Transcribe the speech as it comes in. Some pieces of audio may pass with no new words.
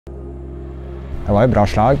Det var jo bra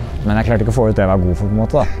slag, men jeg klarte ikke å få ut det jeg var god for på en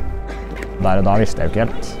måte da. Der og da visste jeg jo ikke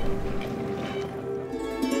helt.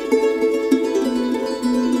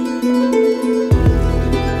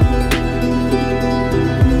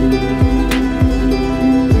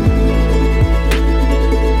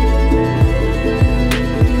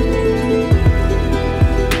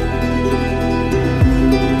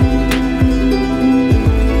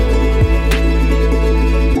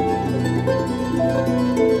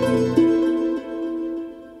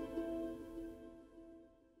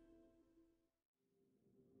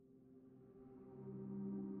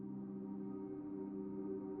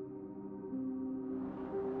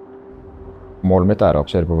 Målet mitt er å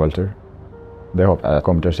kjøre på World Tour. Det håper jeg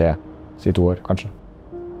kommer til å skje i 2 år, kanskje.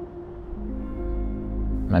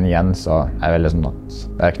 Men igjen så er jeg veldig sånn at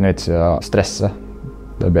det er ikke noe vits i å stresse.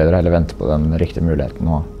 Det er bedre å heller vente på den riktige muligheten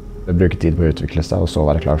og bruke tid på å utvikle seg, og så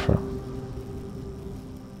være klar for det.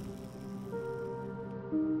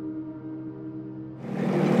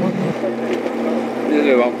 Du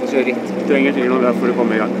er vant til å kjøre ritt. Du trenger til noe for å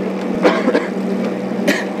komme i gang.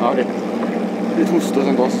 Ja, litt hoste og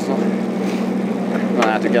sånt også, så. Nei,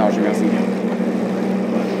 jeg tror ikke jeg har så mye å si.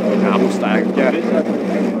 Ja, hoste er ikke.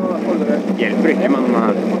 Hjelper ikke, men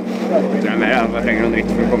jeg tror mer jeg trenger noen ritt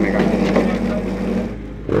for å komme i gang.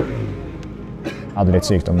 Jeg hadde litt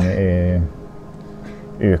sykdom i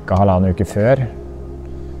uka, halvannen uke før.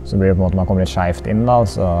 Så blir det på en måte man kommer litt skjevt inn da,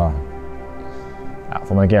 så ja,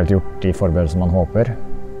 får man ikke helt gjort de forberedelsene man håper,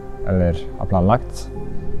 eller har planlagt.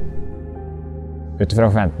 Utifra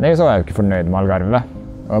forventning så var jeg jo ikke fornøyd med Algarve.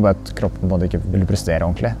 Det var bare at kroppen på en måte ikke ville prestere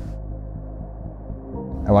ordentlig.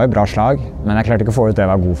 Det var jo bra slag, men jeg klarte ikke å få ut det jeg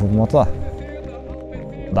var god for på en måte da.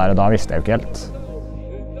 Der og da visste jeg jo ikke helt.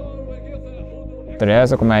 Etter det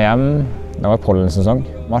så kom jeg hjem. Det var pollensesong,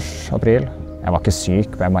 mars, april. Jeg var ikke syk,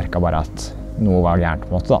 men jeg merket bare at noe var gærent på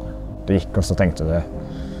en måte da. Du gikk og så tenkte du,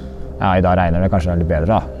 ja, i dag regner det kanskje litt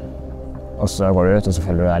bedre da. Og så går du ut og så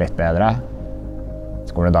føler du deg litt bedre.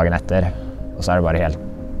 Så går du dagen etter, og så er det bare helt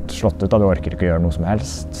slått ut da, du orker ikke gjøre noe som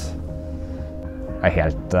helst. Jeg er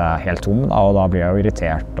helt tom da, og da blir jeg jo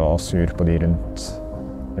irritert og sur på de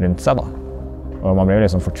rundt seg da. Og man blir jo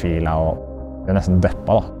liksom fortvilet og blir nesten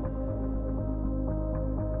deppa da.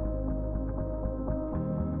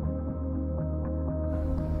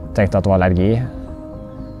 Tenkte at det var allergi,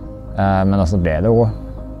 men altså ble det jo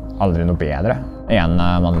aldri noe bedre. En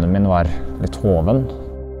mandelen min var litt hoven,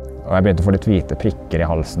 og jeg begynte å få litt hvite prikker i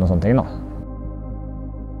halsen og sånne ting da.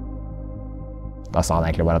 Da sa han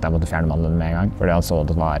egentlig bare at jeg måtte fjerne mandelen med en gang, fordi han så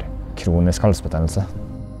at det var kronisk halsbetennelse.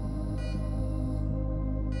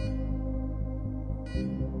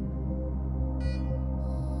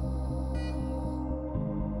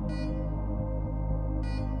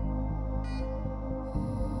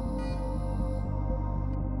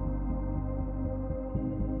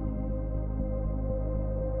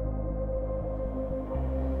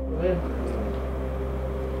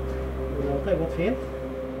 Det har gått fint.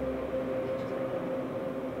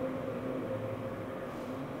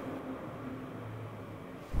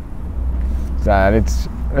 Det er litt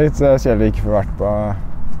kjedelig ikke få vært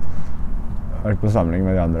på samling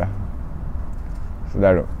med de andre. Så det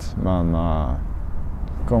er dumt. Men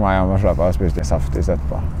kom meg hjem og slappe av og spiste litt saft i stedet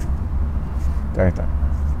på. Det tenkte jeg.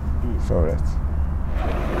 Sov litt.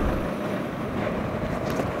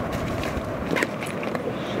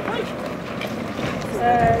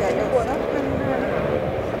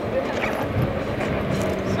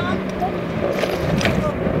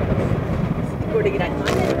 Går det greit nå?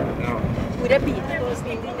 Hvor er bilen på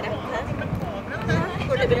snitt rett her?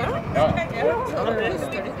 Går det bra? Ja. Så da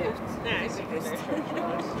puster litt ut. Det er ikke pust.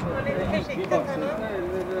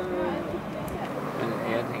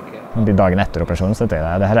 De dagene etter operasjonen så tenkte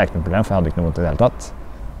jeg det her er ikke noe problem, for jeg hadde ikke noe vondt i det hele tatt.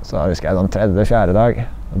 Så husker jeg den 3.-4. dag,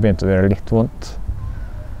 da begynte det å gjøre litt vondt.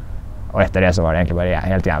 Og etter det så var det egentlig bare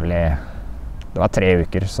helt jævlig. Det var 3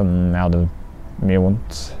 uker som jeg hadde mye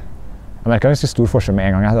vondt. Jeg merket en ganske stor forskjell med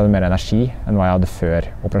en gang. Jeg hadde mer energi enn hva jeg hadde før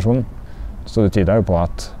operasjonen. Så det tydet jo på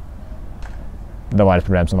at det var et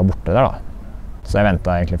problem som var borte der da. Så jeg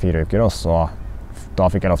ventet egentlig 4 uker, og så da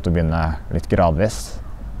fikk jeg lov til å begynne litt gradvis.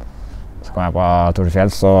 Så kom jeg på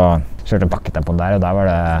Torjus og kjørte bakketempoen der, og der var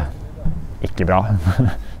det ikke bra.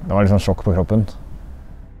 Det var litt sånn sjokk på kroppen.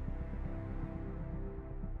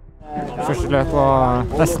 Første løp var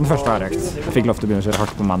nesten første hardøkt. Jeg fikk lov til å begynne å kjøre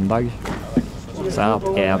hardt på mandag. Så jeg har hatt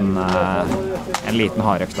en liten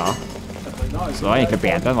hardøkt da. Så det var egentlig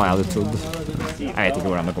bedre enn hva jeg hadde trodd. Jeg vet ikke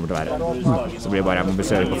hvordan det kommer til å være. Så blir det bare jeg må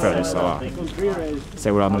besøke på følelse og se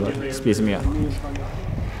hvordan det går. Spise mye.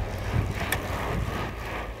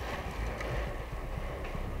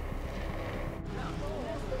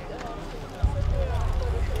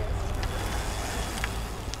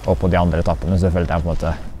 Og på de andre etappene så følte jeg på en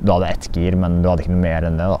måte, du hadde ett gir, men du hadde ikke noe mer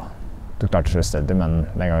enn det da. Du klarte å kjøre steady, men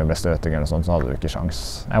med en gang vi ble støting eller sånt, så hadde du ikke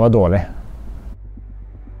sjans. Jeg var dårlig.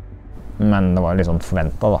 Men det var litt sånn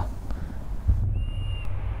forventet da.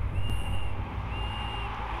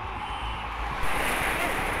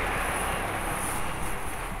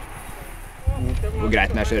 Det går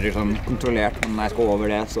greit når jeg kjører sånn kontrollert, men når jeg skal over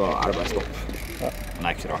det, så er det bare stopp. Men det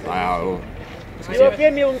er ikke så rart. Jeg har jo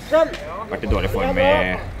vært i dårlig form i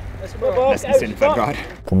nesten siden februar.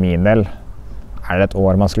 På min del er det et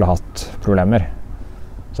år man skulle hatt problemer,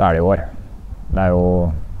 så er det i år. Det er jo,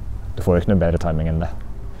 du får jo ikke noe bedre timing enn det.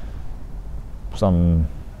 Sånn,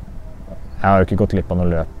 jeg har jo ikke gått glipp av noe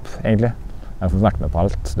løp, egentlig. Jeg har fått vært med på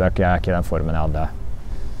alt. Jeg er ikke i den formen jeg hadde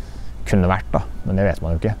kunne vært da, men det vet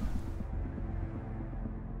man jo ikke.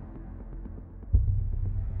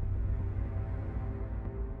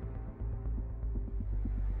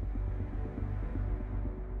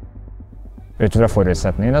 Ut fra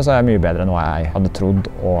forutsetningene så er jeg mye bedre enn hva jeg hadde trodd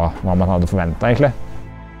og hva man hadde forventet egentlig.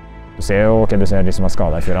 Du ser jo du ser de som har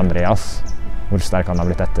skadet i fjor, Andreas, hvor sterk han har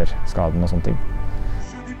blitt etter skaden og sånne ting.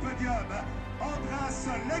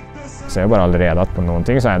 Du ser jo bare allerede at på noen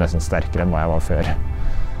ting så er jeg nesten sterkere enn hva jeg var før.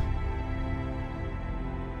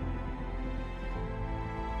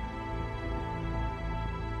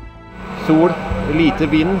 Sol, lite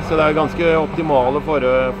vind, så det er ganske optimale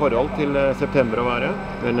forhold til september å være.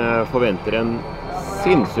 Men jeg forventer en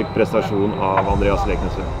sinnssyk prestasjon av Andreas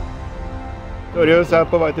Leknesø. Torjus er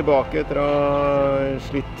på vei tilbake etter å ha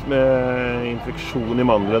slitt med infeksjon i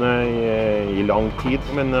mandlene i lang tid,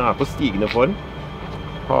 men er på stigende form.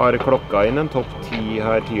 Har klokka inn en topp 10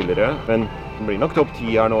 her tidligere, men det blir nok topp 10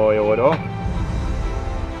 her nå i år også.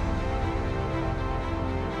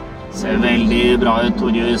 Ser veldig bra ut,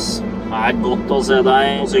 Torjus. Det er godt å se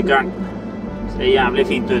deg på sykkelen. Ser jævlig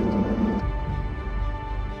fint ut.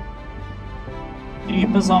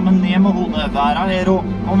 Krype sammen ned med hodet. Vær aero.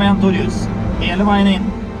 Kom igjen, Torjus. Hele veien inn.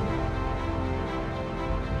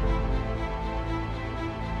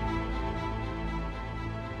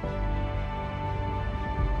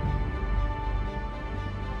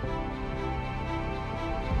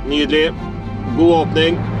 Nydelig. God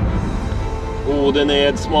åpning. Hodet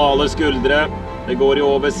ned, smale skuldre. Det går i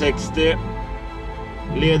over 60.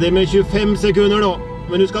 Leder med 25 sekunder nå,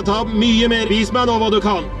 men du skal ta mye mer. Vis meg nå hva du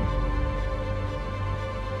kan.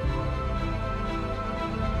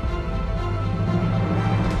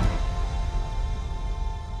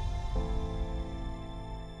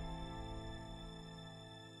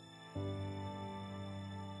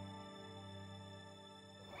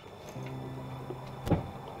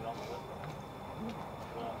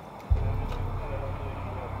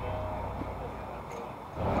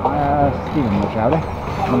 Stivner så jævlig,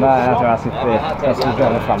 men jeg tror jeg sitter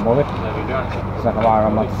jævlig fremover. Så jeg kan være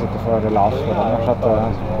med at jeg sitter for lavt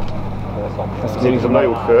foran. Det er liksom du har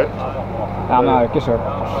gjort før? Ja, men jeg har jo ikke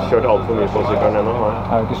kjørt alt for mye på sykkelen ennå. Jeg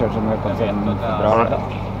har jo ikke kjørt så mye på siden februar.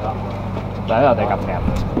 Det er jo at jeg ikke har trent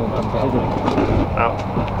på sykkelen. Ja.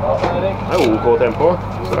 Det er OK tempo.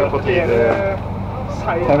 Så er det på tide.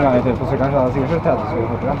 5 ganger til på sykkelen, så hadde jeg sikkert kjørt 30 sekunder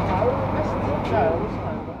fortere.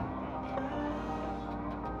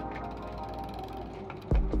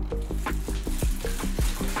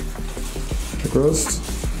 Frokost.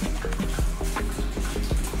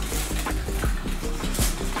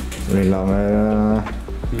 Lillehammer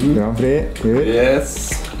Grand Prix. Yes.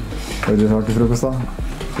 Hva vil du ha til frokost da?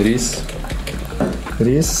 Ris.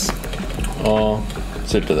 Ris. Og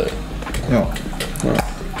syltetøy. Ja.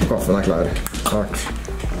 Kaffen er klar. Klart.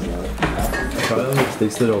 Hva er den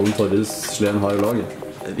viktigste rollen Torjus Sleen har i laget?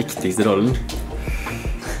 Den viktigste rollen?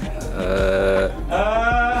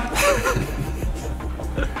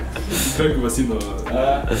 Kan du ikke bare si noe?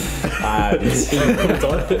 Nei, ingen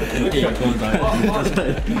kommentar. Ingen kommentar.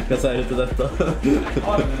 Hva sier du til dette?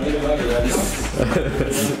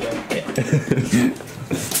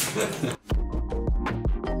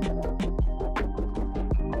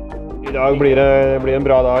 I dag blir det en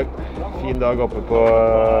bra dag. Fin dag oppe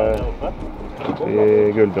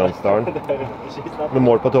i Gulbrandsdalen. Med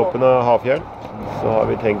mål på toppen av Hafjell. Så har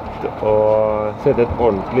vi tenkt å sette et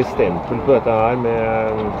ordentlig stempel på dette her med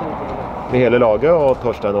hele laget og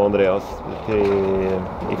Torstein og Andreas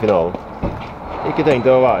i finalen. Ikke tenkt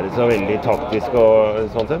å være så veldig taktisk og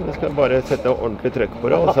sånt, men vi skal bare sette ordentlig trøkk på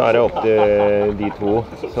det, og så er det opp til de to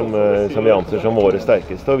som vi anser som våre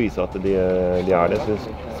sterkeste, og vise at de er det. Så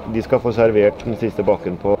de skal få servert den siste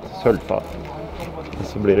bakken på sølvfat.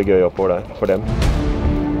 Så blir det gøy oppover der for dem.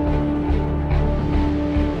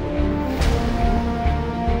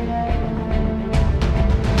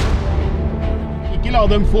 La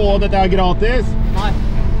dem få dette her gratis. Nei.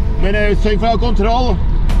 Men sørg for å ha kontroll.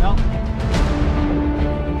 Ja.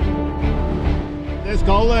 Det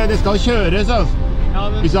skal kjøres, altså. Ja,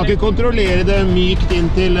 men... Vi skal ikke kontrollere det mykt inn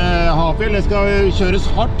til Hafjell, det skal kjøres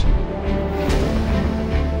hardt.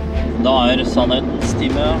 Da sannhetens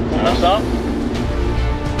time kommet da.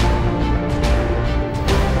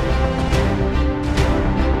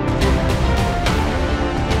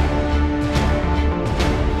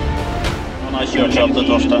 Han har kjørt seg opp til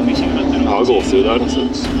Torstein. Ja, gåsehud der, altså.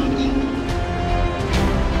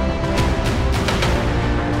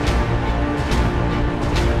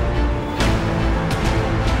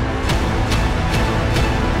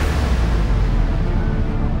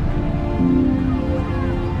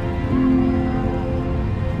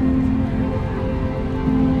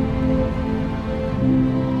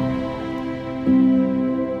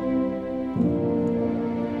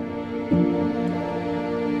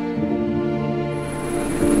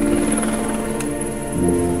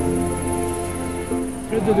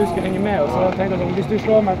 Du skulle henge med, og så tenkte jeg at hvis du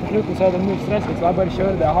slår meg på slutten, så er det null stress, så jeg bare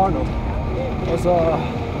kjører det jeg har nå. Og så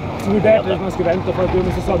vurderte jeg hvis man skulle vente for at du,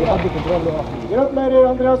 men så sa de hadde kontroll. Gratulerer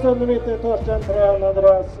Andreas Undervitte, Torstein 3,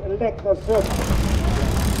 Andreas Leknesund.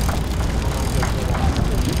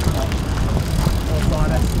 Og så har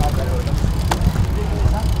resten av perioden.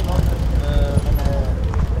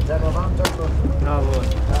 Ja,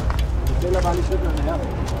 du stiller veldig slutten her.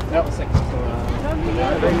 Ja, 6.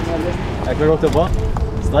 Jeg klarer godt jobba.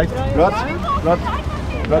 Sterkt.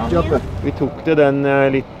 Flott jobbet. Vi tok det den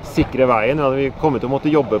litt sikre veien. Vi kom til å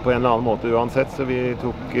måtte jobbe på en eller annen måte uansett, så vi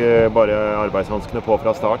tok bare arbeidshanskene på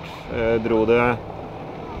fra start. Dro det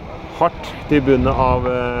hardt til bunnen av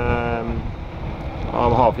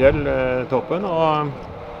Hafjell, toppen, og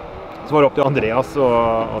så var det opp til Andreas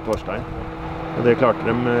og Torstein. Og det klarte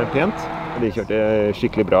de pent, og de kjørte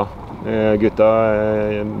skikkelig bra. Gutta,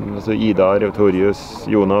 altså Idar, Torjus,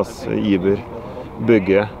 Jonas, Iver,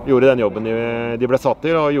 Bygge, gjorde den jobben de ble satt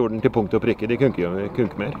til, og gjorde den til punkt og prikke. De kunne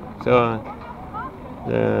ikke mer. Så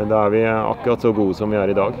da er vi akkurat så gode som vi er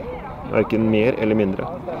i dag. Hverken mer eller mindre.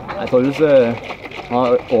 Torjus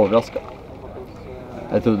var overrasket.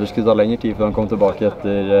 Jeg trodde det skulle ta lengre tid før han kom tilbake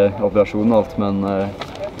etter operasjonen og alt, men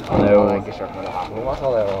han er jo...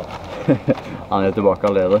 Han er tilbake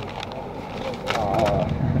allerede.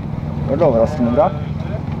 Det var overraskende bra.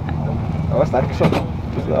 Det var sterk sånn.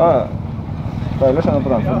 Så det var deilig å kjenne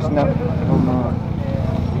på den følelsen igjen.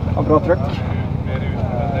 Det var bra trøkk.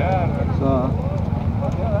 Så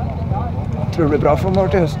jeg tror det blir bra for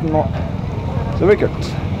meg til høsten nå. Så det blir kult.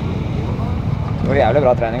 Det var jævlig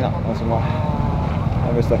bra trening da. Og så må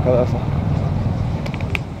jeg bli støkket det altså.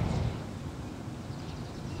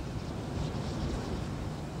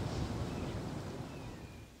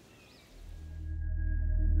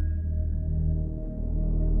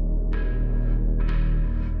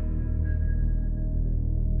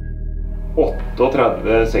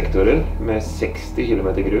 sektorer med 60 km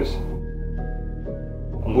grus.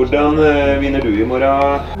 Hvordan vinner du i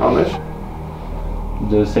morgen, Anders?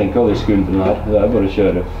 Du senker aldri skuldrene her. Det er bare å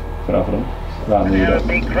kjøre fra front. Det er mye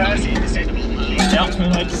bra. Ja,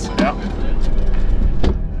 underveis. Ja.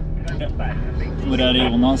 Hvor er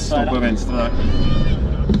Jonas? Står på venstre der.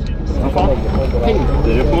 Hva faen? Tenkte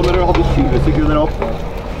dere på når du hadde 20 sekunder opp,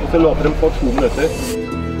 og så låter de på 2 minutter?